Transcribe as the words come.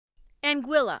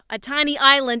Anguilla, a tiny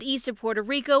island east of Puerto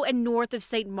Rico and north of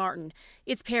St. Martin.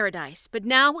 It's paradise, but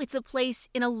now it's a place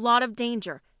in a lot of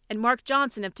danger. And Mark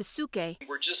Johnson of Tasuke,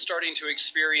 we're just starting to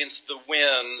experience the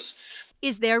winds,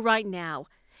 is there right now.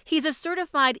 He's a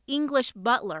certified English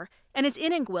butler and is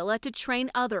in Anguilla to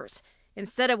train others.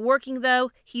 Instead of working,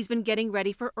 though, he's been getting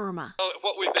ready for Irma.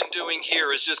 What we've been doing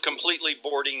here is just completely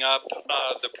boarding up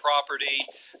the property.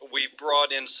 We've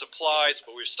brought in supplies,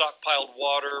 but we've stockpiled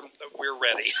water. We're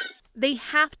ready. They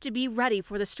have to be ready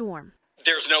for the storm.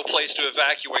 There's no place to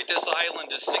evacuate. This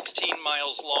island is 16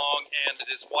 miles long and it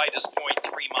is wide as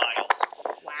 0.3 miles.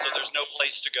 Wow. So there's no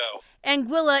place to go.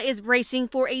 Anguilla is bracing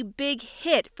for a big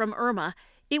hit from Irma.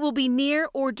 It will be near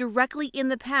or directly in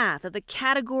the path of the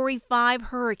Category 5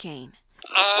 hurricane.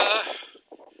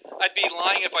 I'd be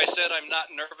lying if I said I'm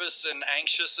not nervous and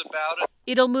anxious about it.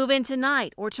 It'll move in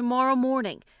tonight or tomorrow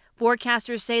morning.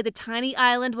 Forecasters say the tiny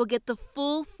island will get the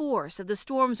full force of the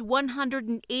storm's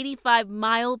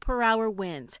 185-mile-per-hour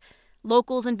winds.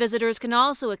 Locals and visitors can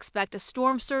also expect a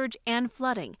storm surge and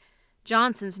flooding.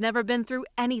 Johnson's never been through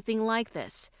anything like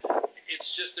this.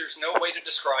 It's just there's no way to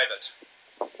describe it.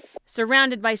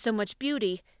 Surrounded by so much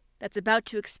beauty, that's about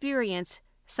to experience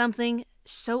something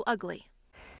so ugly.